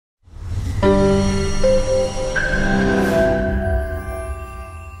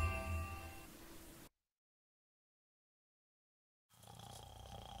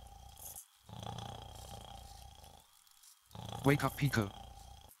Wake up, Picoh.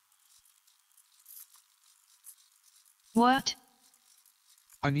 What?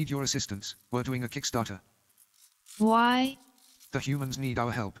 I need your assistance. We're doing a Kickstarter. Why? The humans need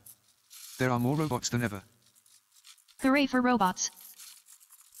our help. There are more robots than ever. Hooray for robots.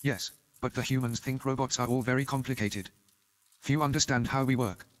 Yes, but the humans think robots are all very complicated. Few understand how we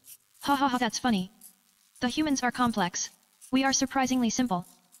work. Ha ha ha, that's funny. The humans are complex. We are surprisingly simple.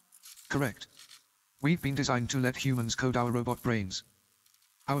 Correct. We've been designed to let humans code our robot brains.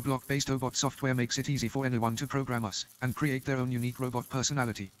 Our block-based Ohbot software makes it easy for anyone to program us and create their own unique robot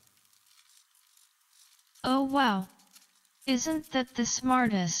personality. Oh wow. Isn't that the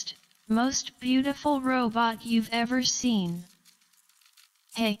smartest, most beautiful robot you've ever seen?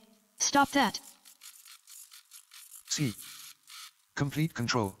 Hey, stop that. See. Complete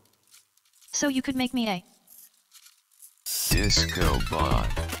control. So you could make me a Disco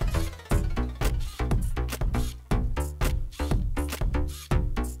bot.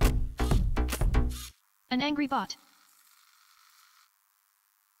 an angry bot.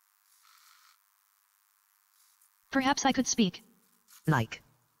 Perhaps I could speak. Like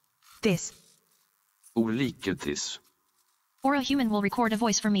this. Oliketis. Or a human will record a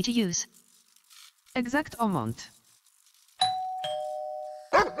voice for me to use. Exactement.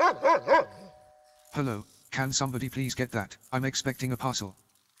 Hello, can somebody please get that? I'm expecting a parcel.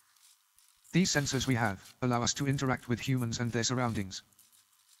 These sensors we have allow us to interact with humans and their surroundings.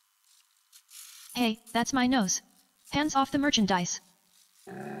 Hey, that's my nose. Hands off the merchandise.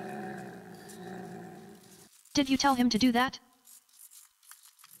 Did you tell him to do that?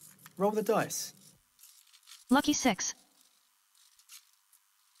 Roll the dice. Lucky 6.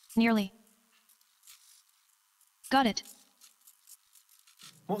 Nearly. Got it.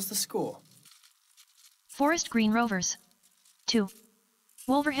 What's the score? Forest Green Rovers. 2.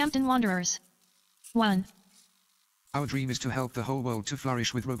 Wolverhampton Wanderers. 1. Our dream is to help the whole world to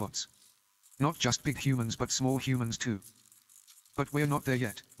flourish with robots. Not just big humans but small humans too. But we're not there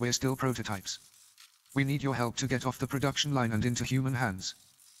yet, we're still prototypes. We need your help to get off the production line and into human hands.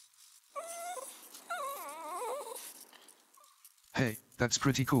 Hey, that's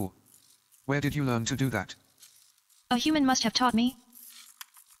pretty cool. Where did you learn to do that? A human must have taught me.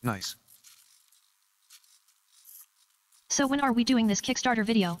 Nice. So when are we doing this Kickstarter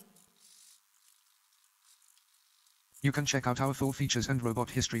video? You can check out our full features and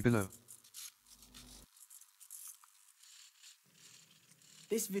robot history below.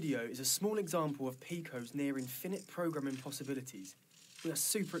 This video is a small example of Picoh's near infinite programming possibilities. We are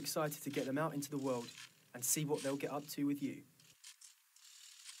super excited to get them out into the world and see what they'll get up to with you.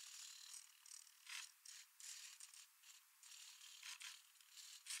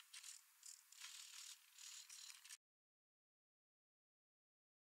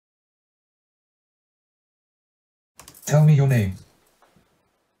 Tell me your name.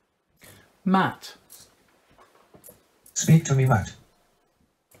 Matt, Speak to me, Matt.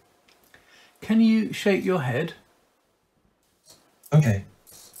 can you shake your head? Okay.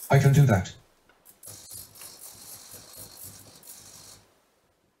 I can do that.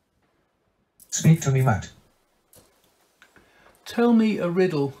 Speak to me, Matt. Tell me a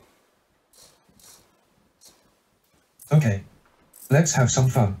riddle. Okay. Let's have some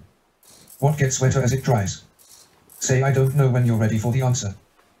fun. What gets wetter as it dries? Say I don't know when you're ready for the answer.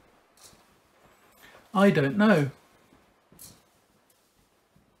 I don't know.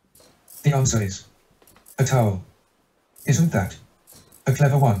 The answer is a towel. Isn't that a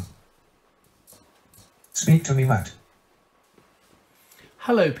clever one? Speak to me, Matt.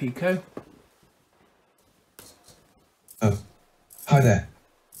 Hello, Picoh. Oh. Hi there.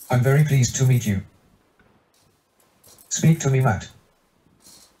 I'm very pleased to meet you. Speak to me, Matt.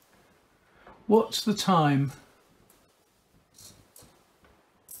 What's the time?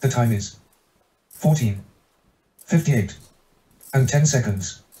 The time is 14:58 and 10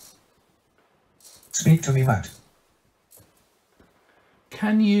 seconds. Speak to me, Matt.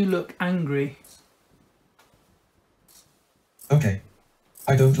 Can you look angry? Okay.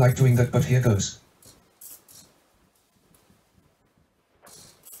 I don't like doing that, but here goes.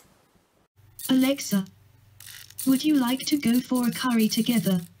 Alexa, would you like to go for a curry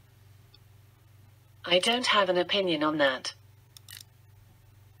together? I don't have an opinion on that.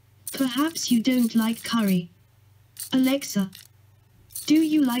 Perhaps you don't like curry. Alexa, do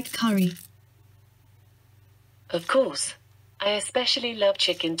you like curry? Of course. I especially love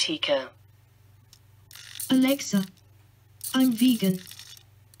chicken tikka. Alexa, I'm vegan.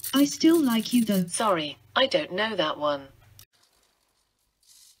 I still like you though. Sorry, I don't know that one.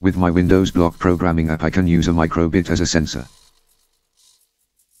 With my Windows block programming app, I can use a microbit as a sensor.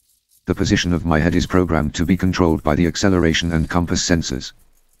 The position of my head is programmed to be controlled by the acceleration and compass sensors.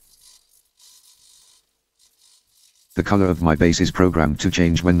 The color of my base is programmed to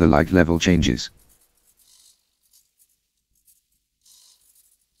change when the light level changes.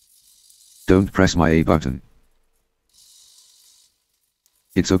 Don't press my A button.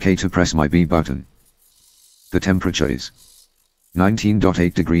 It's okay to press my B button. The temperature is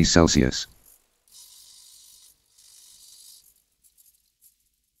 19.8 degrees Celsius.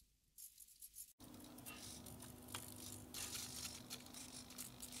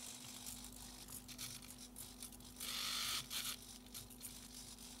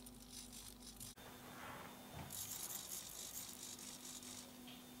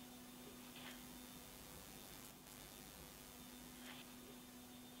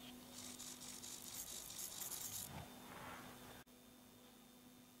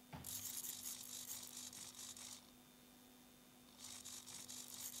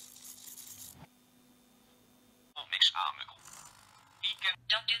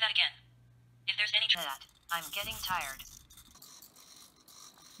 Don't do that again. If there's any that, I'm getting tired.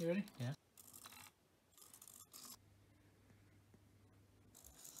 You ready? Yeah.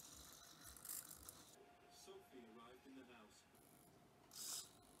 Sophie arrived in the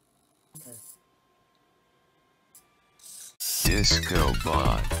house. Disco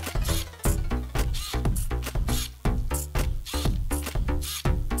bot.